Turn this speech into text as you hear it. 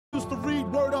Used to read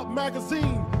Word Up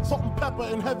magazine, Salt and Pepper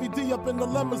and Heavy D up in the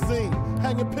limousine,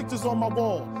 hanging pictures on my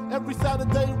wall. Every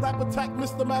Saturday, rap attack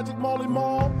Mr. Magic Marley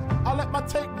Marl. I let my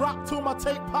tape rock till my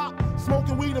tape pop,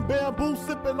 smoking weed and bamboo,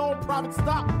 sipping on private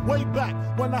stock. Way back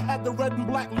when I had the red and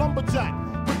black lumberjack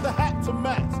with the hat to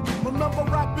match. Remember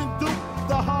rapping Duke?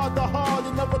 The hard,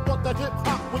 you never thought that hip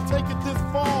hop would take it this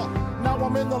far. Now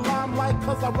I'm in the limelight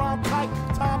cause I rhyme tight.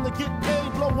 Time to get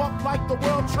paid, blow up like the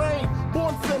world trade.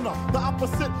 Born sinner, the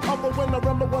opposite of a winner.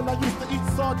 Remember when I used to eat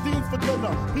sardines for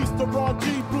dinner? Peace to Raw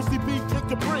G, Brucey B, Kid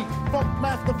Capri, Funk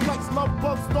Master Flex, Love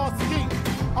Bug, Star Ski.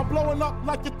 I'm blowing up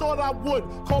like you thought I would.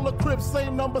 Call a crib,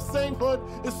 same number, same hood.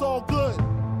 It's all good.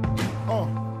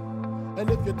 And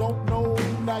if you don't know,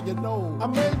 now you know. I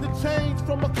made the change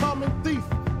from a common thief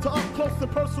to up close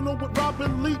and personal with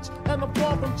Robin Leach. And I'm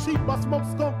far from cheap, I smoke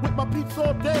skunk with my peeps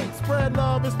all day. Spread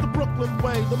love, it's the Brooklyn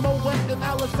way. The Moet and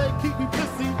Alizé keep me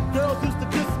pissy. Girls used to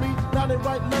kiss me, now they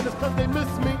write letters cause they miss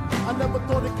me. I never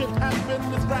thought it could happen,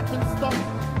 this rapping stuff.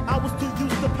 I was too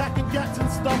used to packing gats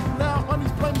and stuff. Now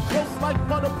honeys play me close like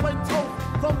butter play toast.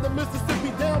 From the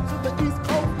Mississippi down to the East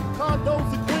Coast.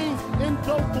 Condos in Queens, in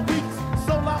dope for weeks.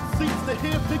 Sold out seats to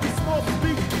hear Biggie Small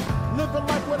speak. Living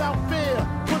life without fear.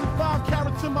 Putting 5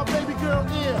 carats in my baby girl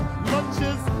ear.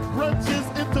 Lunches, brunches,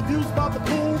 interviews by the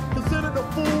pool. Considered a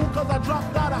fool cause I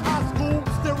dropped out of high school.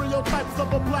 Stereotypes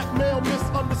of a black male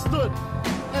misunderstood.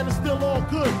 And it's still all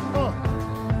good,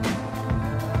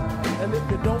 And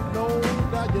if you don't know,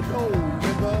 now you know,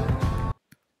 nigga.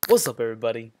 What's up,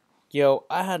 everybody? Yo,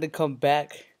 I had to come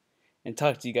back and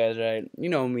talk to you guys, right? You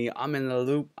know me, I'm in the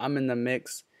loop, I'm in the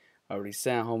mix. Already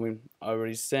sent, homie.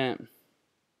 Already sent.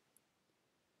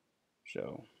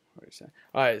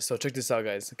 Alright, so check this out,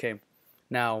 guys. Okay.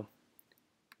 Now,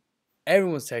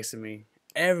 everyone's texting me.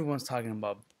 Everyone's talking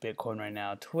about Bitcoin right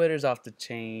now. Twitter's off the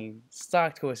chain.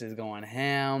 Stock Twist is going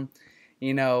ham.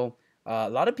 You know, a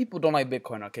lot of people don't like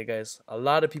Bitcoin, okay, guys? A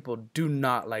lot of people do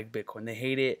not like Bitcoin. They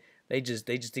hate it. They just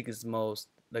think it's the most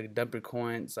like dumper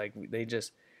coin. It's like they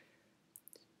just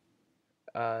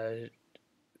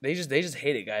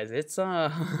hate it, guys. It's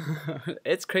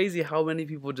it's crazy how many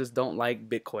people just don't like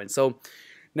Bitcoin. So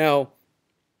now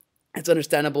it's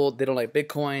understandable they don't like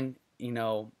Bitcoin. You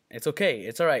know, it's okay.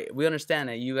 It's all right. We understand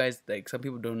that you guys, like, some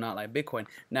people do not like Bitcoin.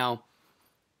 Now,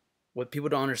 what people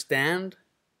don't understand,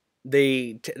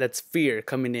 that's fear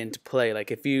coming into play. Like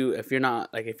if you're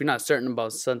not certain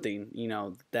about something, you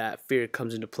know, that fear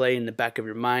comes into play in the back of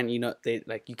your mind. You know,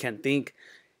 you can't think.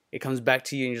 It comes back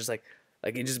to you and you're just like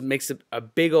it just makes a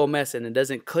big old mess and it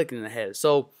doesn't click in the head.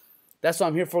 So that's what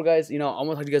I'm here for, guys. You know, I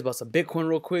want to talk to you guys about some Bitcoin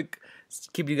real quick.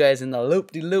 Just keep you guys in the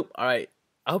loop-de-loop. All right.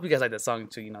 I hope you guys like that song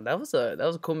too. You know, that was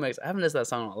a cool mix. I haven't listened to that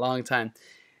song in a long time.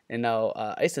 And now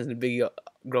I used to listen to Biggie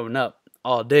growing up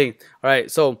all day. All right.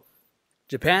 So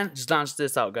Japan just launched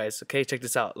this out, guys. Okay, check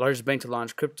this out. Largest bank to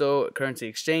launch cryptocurrency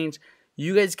exchange.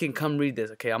 You guys can come read this.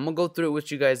 Okay, I'm gonna go through it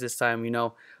with you guys this time. You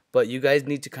know, but you guys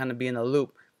need to kind of be in the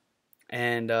loop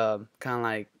and kind of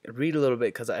like read a little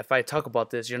bit, because if I talk about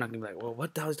this, you're not gonna be like, well,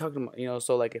 what the hell is he talking about? You know,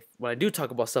 so like when I do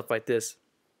talk about stuff like this,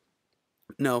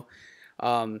 you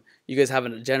guys have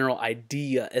a general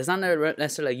idea. It's not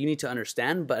necessarily like you need to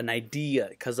understand, but an idea.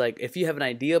 Because like if you have an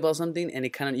idea about something and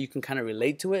you can kind of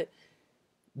relate to it,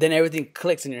 then everything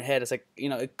clicks in your head. It's like, you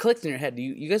know, it clicks in your head.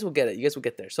 You guys will get it. You guys will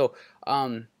get there. So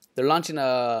they're launching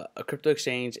a crypto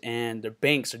exchange and their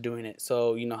banks are doing it.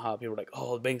 So you know how people are like,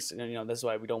 oh, banks, you know, that's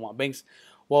why we don't want banks.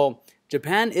 Well,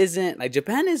 Japan is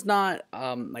not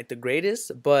like the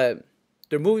greatest, but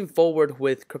they're moving forward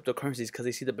with cryptocurrencies because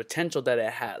they see the potential that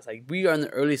it has. Like, we are in the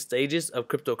early stages of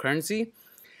cryptocurrency,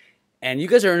 and you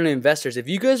guys are early investors. If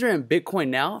you guys are in Bitcoin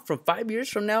now, from 5 years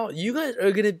from now, you guys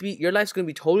are gonna be, your life's gonna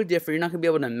be totally different. You're not gonna be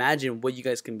able to imagine what you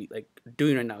guys can be like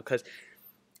doing right now, because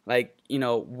like, you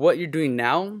know, what you're doing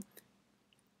now,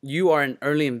 you are an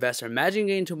early investor. Imagine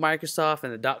getting into Microsoft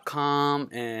and the .com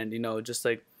and, you know, just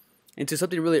like into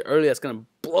something really early that's gonna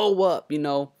blow up, you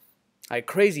know, like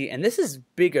crazy. And this is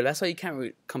bigger. That's why you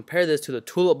can't compare this to the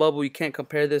tulip bubble. You can't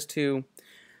compare this to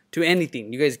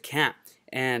anything. You guys can't.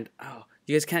 And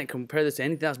you guys can't compare this to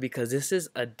anything else, because this is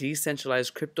a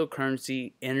decentralized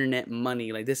cryptocurrency internet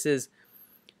money. Like, this is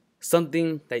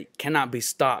something that cannot be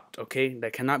stopped, okay?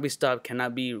 That cannot be stopped,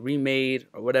 cannot be remade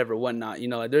or whatever, whatnot. You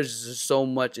know, like, there's just so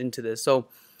much into this. So,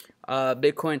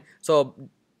 Bitcoin. So,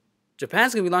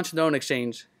 Japan's gonna be launching their own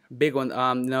exchange, big one.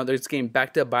 You know, they're just getting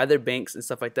backed up by their banks and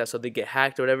stuff like that, so they get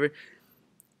hacked or whatever.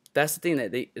 That's the thing,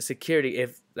 that security.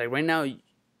 If like right now,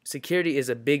 security is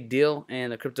a big deal in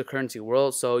the cryptocurrency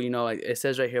world. So, you know, like it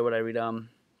says right here, what I read, and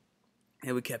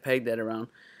we can't peg that around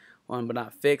one, but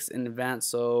not fixed in advance.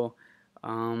 So,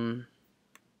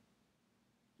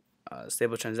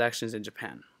 stable transactions in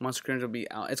Japan. Monster currency will be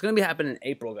out. It's gonna be happening in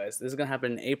April, guys. This is gonna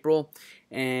happen in April,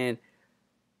 and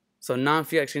so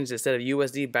non-fiat exchanges instead of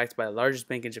USD backed by the largest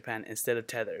bank in Japan instead of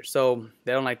Tether. So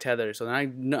they don't like Tether, so they're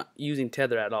not using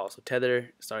Tether at all. So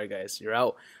Tether, sorry guys, you're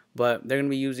out. But they're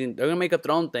gonna make up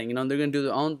their own thing. You know, they're gonna do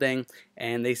their own thing,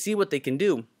 and they see what they can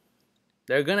do.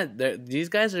 These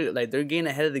guys are like they're getting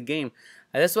ahead of the game.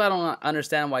 And that's why I don't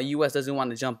understand why US doesn't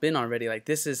want to jump in already. Like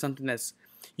this is something that's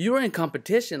you are in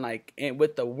competition like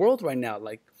with the world right now.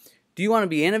 Like, do you want to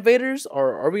be innovators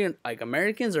or are we like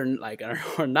Americans or like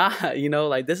or not? You know,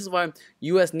 like this is why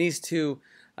US needs to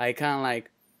like kind of like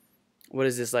what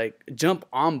is this like jump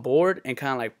on board and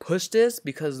kind of like push this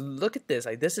because look at this,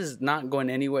 like this is not going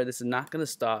anywhere. This is not gonna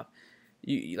stop.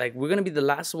 You like we're gonna be the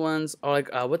last ones or like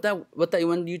what that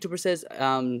one YouTuber says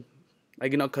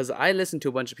like you know because I listen to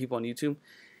a bunch of people on YouTube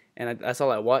and that's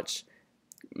all I watch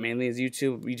mainly is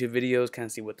YouTube videos, kind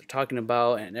of see what they're talking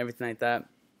about and everything like that.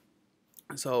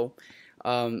 So,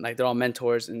 like they're all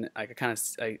mentors, and like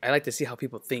I like to see how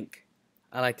people think.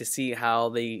 I like to see how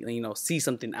they you know see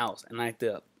something else, and I like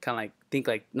to kind of like think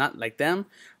like not like them,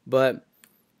 but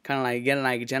kind of like get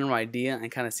a general idea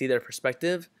and kind of see their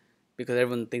perspective because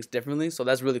everyone thinks differently. So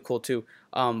that's really cool too.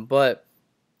 But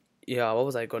yeah, what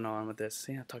was I going on with this?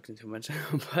 Yeah, I'm talking too much.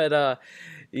 But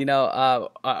you know,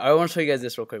 I want to show you guys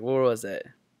this real quick. Where was it?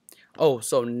 Oh,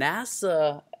 so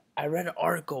NASA. I read an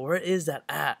article. Where is that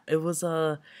at? It was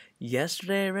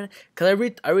yesterday. I read it. Cause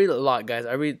I read a lot, guys.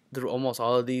 I read through almost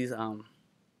all of these.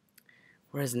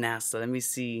 Where is NASA? Let me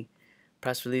see.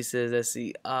 Press releases. Let's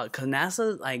see. Cause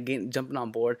NASA like jumping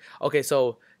on board. Okay,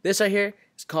 so this right here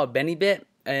is called BennyBit,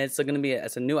 and it's gonna be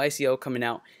it's a new ICO coming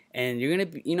out, and you're gonna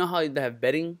be, you know how they have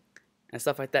betting and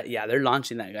stuff like that. Yeah, they're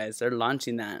launching that, guys. They're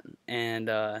launching that, and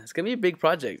it's gonna be a big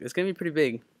project. It's gonna be pretty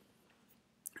big.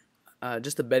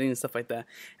 Just the betting and stuff like that,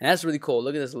 and that's really cool.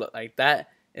 Look at this, look like that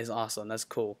is awesome. That's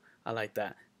cool. I like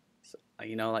that. So,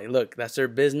 you know, like look, that's their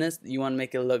business. You want to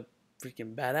make it look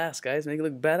freaking badass, guys. Make it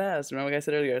look badass. Remember what I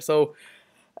said earlier. So,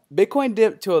 Bitcoin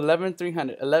dipped to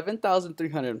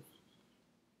 11,300,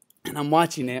 and I'm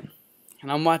watching it,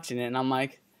 and I'm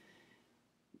like,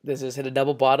 this just hit a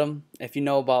double bottom. If you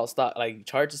know about stock like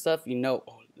charts and stuff, you know.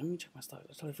 Oh, let me check my stock.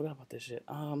 I totally forgot about this shit.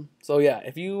 So yeah,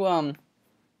 if you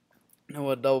know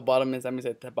what double bottom is, that means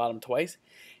it hit bottom twice,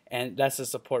 and that's the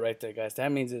support right there, guys. That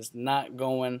means it's not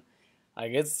going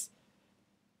like it's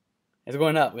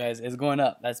going up, guys. It's going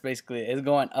up. That's basically it's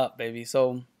going up, baby.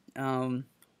 So let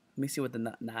me see what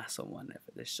the NASA one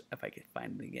if I can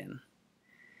find it again,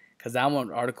 because that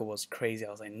one article was crazy.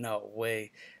 I was like, no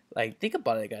way. Like think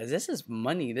about it, guys. This is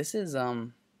money. This is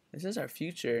our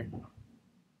future.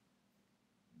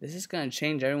 This is gonna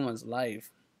change everyone's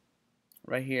life.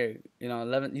 Right here, you know,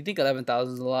 11. You think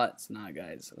 11,000 is a lot? It's not,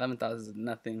 guys. 11,000 is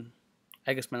nothing.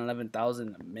 I could spend 11,000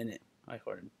 in a minute,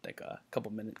 or like a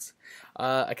couple minutes.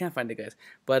 I can't find it, guys.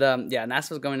 But yeah,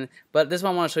 NASA's going in. But this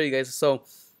one I want to show you guys. So,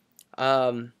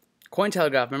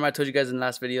 Cointelegraph. Remember I told you guys in the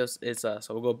last videos. It's so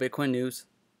we'll go Bitcoin news.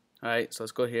 All right, so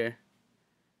let's go here.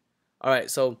 All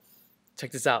right, so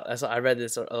check this out. I read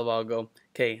this a little while ago.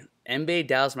 Okay, NBA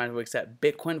Dallas Mavericks will accept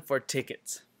Bitcoin for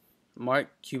tickets. Mark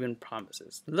Cuban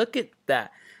promises. Look at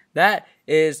that. That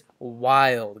is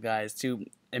wild, guys. To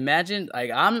imagine,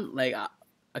 like I'm like,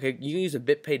 okay, you can use a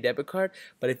BitPay debit card,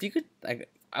 but if you could, like,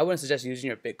 I wouldn't suggest using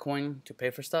your Bitcoin to pay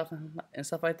for stuff and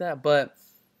stuff like that. But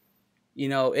you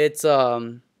know, it's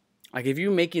like if you're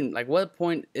making like, what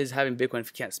point is having Bitcoin if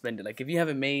you can't spend it? Like if you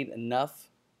haven't made enough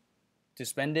to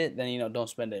spend it, then you know don't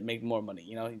spend it. Make more money.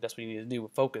 You know that's what you need to do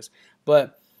with focus.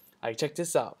 But like check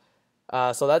this out.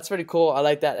 So that's pretty cool. I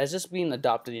like that. That's just being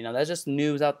adopted, you know. That's just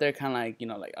news out there, kind of like, you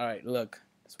know, like, all right, look,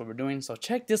 that's what we're doing. So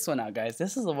check this one out, guys.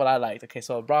 This is what I liked. Okay,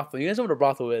 so a brothel. You guys know what a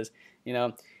brothel is, you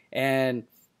know. And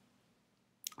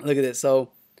look at this.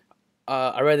 So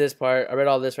I read this part. I read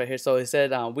all this right here. So it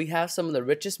said, we have some of the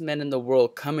richest men in the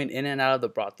world coming in and out of the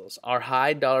brothels. Our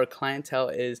high dollar clientele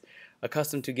is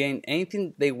accustomed to getting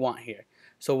anything they want here.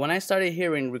 So when I started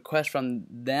hearing requests from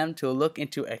them to look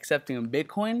into accepting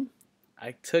Bitcoin,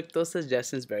 I took those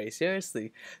suggestions very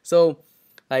seriously. So,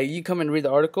 like, you come and read the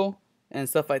article and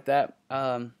stuff like that.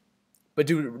 But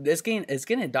dude, it's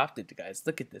getting adopted, guys.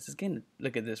 Look at this.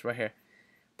 Look at this right here.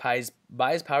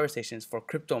 Buys power stations for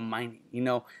crypto mining. You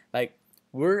know, like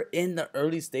we're in the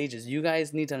early stages. You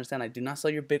guys need to understand. Like, do not sell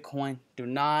your Bitcoin. Do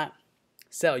not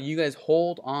sell. You guys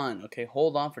hold on. Okay,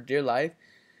 hold on for dear life.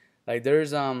 Like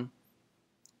there's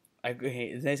like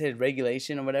they said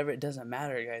regulation or whatever, it doesn't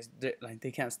matter, guys. Like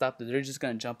they can't stop it. They're just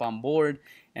gonna jump on board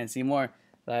and see more.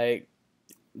 Like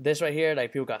this right here,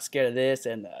 like people got scared of this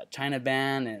and the China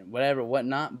ban and whatever,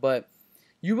 whatnot. But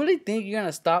You really think you're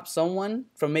gonna stop someone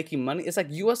from making money? It's like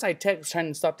USI Tech is trying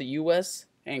to stop the US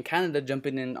and Canada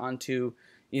jumping in onto,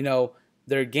 you know,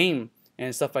 their game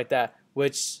and stuff like that,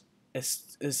 which it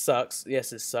sucks.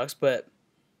 Yes, it sucks, but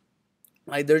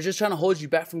like they're just trying to hold you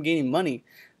back from gaining money.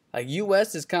 Like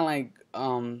US is kind of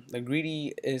like the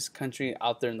greediest country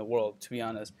out there in the world, to be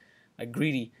honest. Like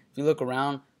greedy. If you look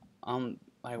around,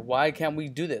 like why can't we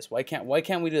do this? Why can't we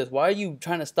do this? Why are you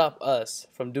trying to stop us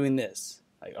from doing this?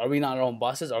 Like, are we not our own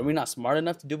bosses? Are we not smart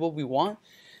enough to do what we want?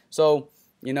 So,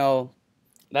 you know,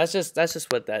 that's just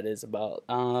what that is about.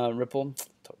 Ripple,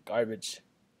 garbage,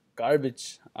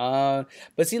 garbage. But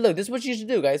see, look, this is what you should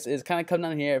do, guys. Is kind of come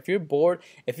down here. If you're bored,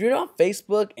 if you're on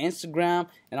Facebook, Instagram,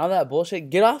 and all that bullshit,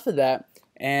 get off of that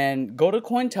and go to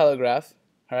Cointelegraph.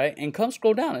 All right, and come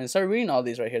scroll down and start reading all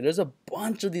these right here. There's a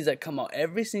bunch of these that come out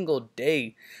every single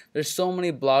day. There's so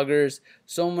many bloggers,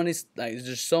 so many, like,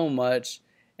 there's so much.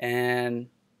 And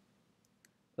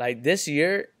like this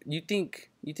year, you think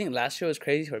last year was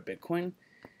crazy for Bitcoin?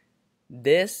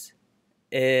 This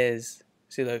is,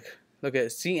 see, look at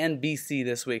CNBC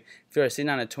this week. If you're sitting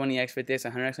on a 20x, 50x,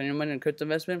 100x on your money in crypto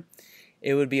investment,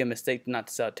 it would be a mistake not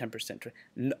to sell at 10%.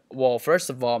 Well, first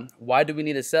of all, why do we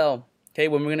need to sell? Okay,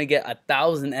 when we're gonna get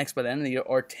 1,000x by the end of the year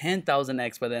or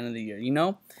 10,000x by the end of the year, you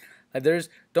know? Like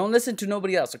don't listen to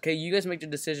nobody else, okay? You guys make the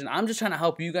decision. I'm just trying to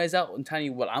help you guys out and telling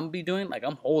you what I'm be doing. Like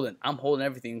I'm holding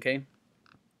everything, okay?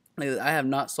 Like I have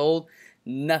not sold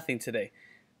nothing today.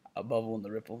 A bubble in the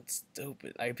Ripple. It's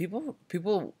stupid. Like people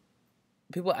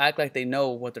act like they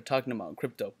know what they're talking about in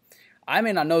crypto. I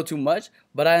may not know too much,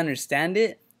 but I understand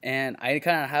it, and I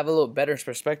kind of have a little better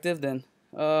perspective than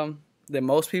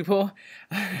most people.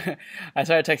 I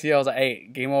started texting you. I was like, "Hey,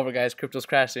 game over, guys. Crypto's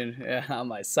crashing." Yeah, I'm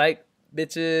like, "Psych,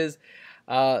 bitches."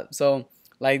 So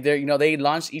like they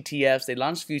launch ETFs, they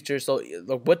launch futures. So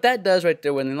look, what that does right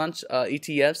there when they launch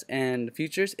ETFs and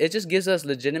futures, it just gives us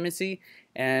legitimacy.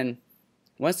 And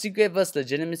once you give us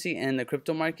legitimacy in the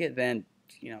crypto market, then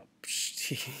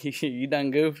you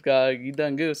done goofed, God. You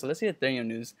done goofed. So let's see Ethereum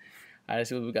news. All right, let's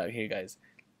see what we got here, guys.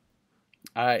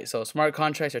 All right, so smart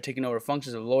contracts are taking over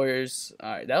functions of lawyers.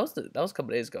 All right, that was a couple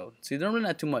days ago. So you don't run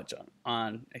that too much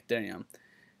on Ethereum,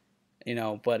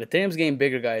 but Ethereum's getting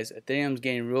bigger, guys. Ethereum's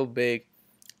getting real big,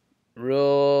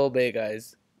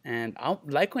 guys. And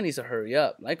Litecoin needs to hurry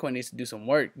up. Litecoin needs to do some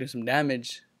work, do some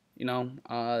damage.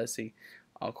 Let's see,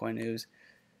 altcoin news.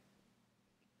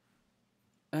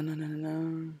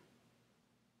 No.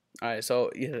 All right,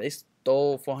 so yeah, they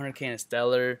stole 400K in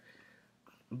Stellar,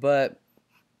 but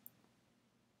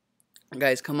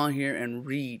guys, come on here and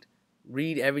read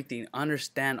everything,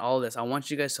 understand all this. I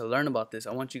want you guys to learn about this.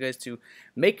 I want you guys to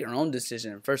make your own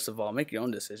decision. First of all, make your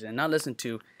own decision and not listen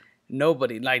to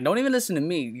nobody. Like, don't even listen to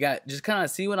me. You got just kind of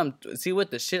see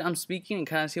what the shit I'm speaking and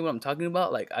kind of see what I'm talking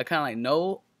about. Like, I kind of like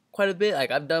know quite a bit.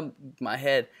 Like, I've done my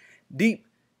head deep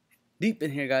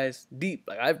in here, guys. Deep.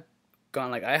 Like, I've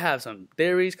gone, like, I have some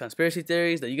theories, conspiracy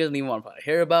theories that you guys don't even want to probably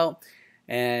hear about.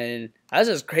 And that's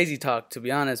just crazy talk, to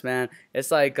be honest, man.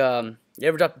 It's like, you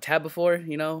ever dropped a tab before? If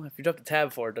you dropped a tab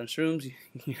before, done shrooms,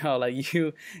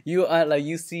 like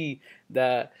you see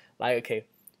that, like, okay.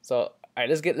 So, all right,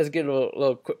 let's get a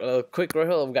little quick right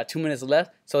here. We've got 2 minutes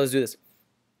left, so let's do this.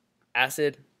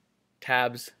 Acid,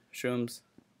 tabs, shrooms.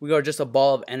 We are just a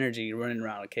ball of energy running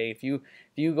around, okay? If you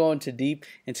go into deep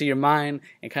into your mind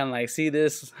and kind of like see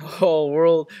this whole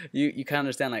world, you kind of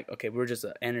understand, like, okay, we're just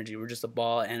an energy. We're just a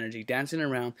ball of energy dancing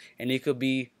around, and you could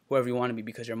be whoever you want to be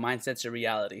because your mindset's your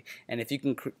reality. And if you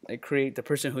can create the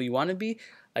person who you want to be,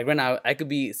 like right now, I could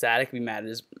be sad, I could be mad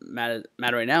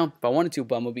right now. If I wanted to,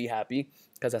 but I'm gonna be happy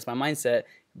because that's my mindset.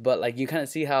 But like you kind of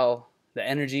see how the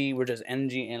energy, we're just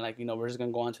energy, and like we're just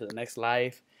gonna go on to the next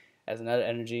life as another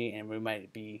energy, and we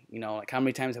might be, like how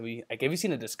many times have you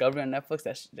seen a Discovery on Netflix?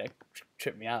 That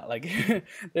tripped me out. Like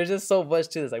there's just so much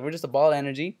to this. Like we're just a ball of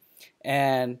energy,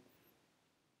 and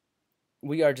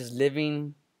we are just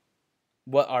living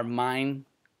what our mind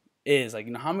is.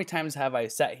 Like how many times have I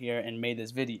sat here and made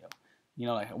this video?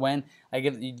 Like when, like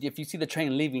if you see the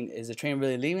train leaving, is the train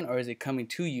really leaving or is it coming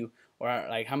to you? Or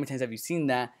like how many times have you seen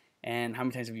that, and how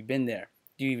many times have you been there?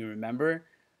 Do you even remember?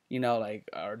 Like,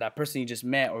 or that person you just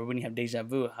met, or when you have deja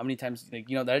vu, how many times, like,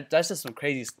 that's just some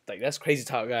crazy, like, that's crazy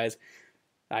talk, guys.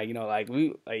 Like,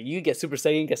 you get Super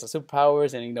Saiyan, get some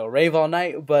superpowers, and, rave all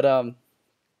night, but,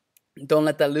 don't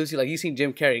let that lose you. Like, you seen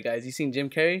Jim Carrey, guys. You seen Jim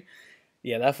Carrey?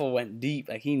 Yeah, that fool went deep.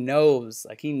 Like, he knows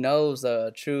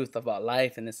the truth about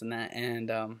life and this and that,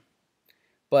 and,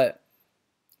 but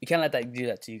you can't let that do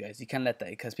that to you guys. You can't let that,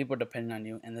 because people are depending on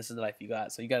you, and this is the life you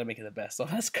got. So you got to make it the best. So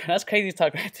that's crazy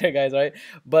talk right there, guys. Right?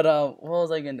 But what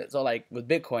was I gonna do? So like with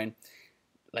Bitcoin,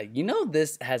 like, you know,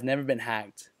 this has never been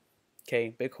hacked.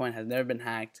 Okay, Bitcoin has never been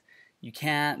hacked. You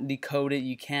can't decode it.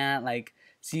 You can't like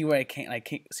see where it came,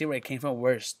 see where it came from,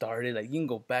 where it started. Like, you can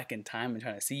go back in time and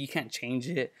try to see. You can't change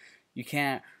it. You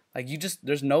can't, like, you just,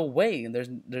 there's no way.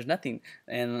 There's nothing.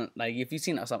 And like, if you've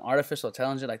seen some artificial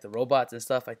intelligence, like the robots and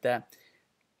stuff like that,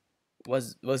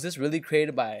 was this really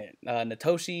created by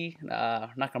Satoshi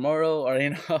Nakamoto,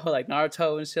 or like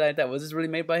Naruto and shit like that? Was this really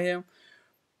made by him,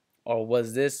 or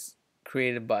was this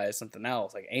created by something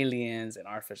else, like aliens and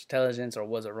artificial intelligence, or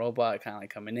was a robot kind of like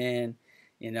coming in,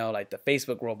 like the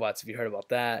Facebook robots, if you heard about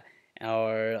that,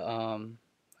 or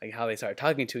like how they started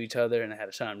talking to each other and they had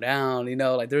to shut them down,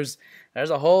 like there's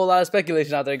a whole lot of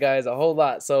speculation out there, guys, a whole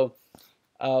lot. So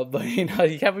but you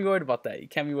can't be worried about that. You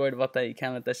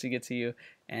can't let that shit get to you,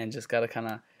 and just gotta kind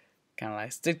of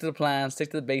like stick to the plan, stick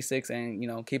to the basics,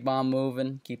 and keep on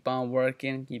moving, keep on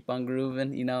working, keep on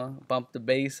grooving, bump the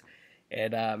bass,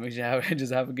 and make sure you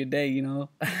just have a good day,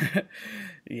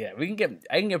 Yeah, I can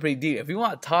get pretty deep if you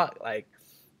want to talk like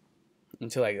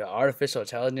into like the artificial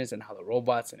intelligence and how the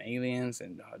robots and aliens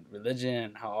and religion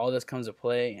and how all this comes to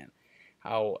play, and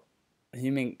how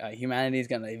humanity is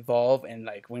gonna evolve, and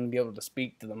like we're gonna be able to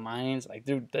speak to the minds. Like,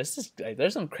 dude,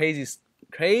 there's some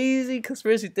crazy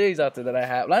conspiracy theories out there that I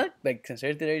have. Not like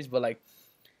conspiracy theories, but like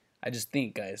I just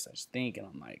think, guys. And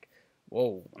I'm like,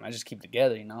 whoa. And I just keep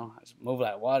together, I just move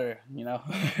like water,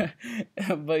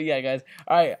 But yeah, guys.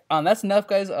 All right, that's enough,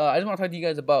 guys. I just want to talk to you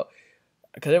guys about,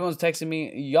 because everyone's texting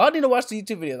me, y'all need to watch the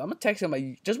YouTube videos. I'm gonna text them,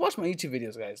 like, just watch my YouTube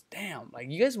videos, guys. Damn, like,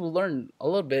 you guys will learn a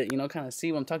little bit, kind of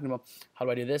see what I'm talking about. How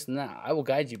do I do this and that? I will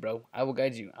guide you, bro. I will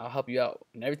guide you. I'll help you out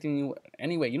and everything.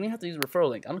 Anyway, you don't even have to use a referral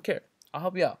link. I don't care. I'll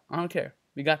help you out. I don't care.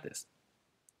 We got this.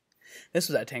 This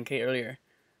was at 10K earlier.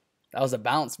 That was a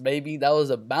bounce, baby. That was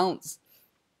a bounce.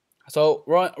 So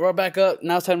we're back up.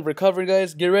 Now it's time for recovery,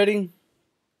 guys. Get ready.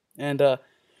 And y'all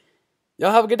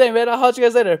have a good day, man. I'll holler at you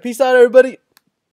guys later. Peace out, everybody.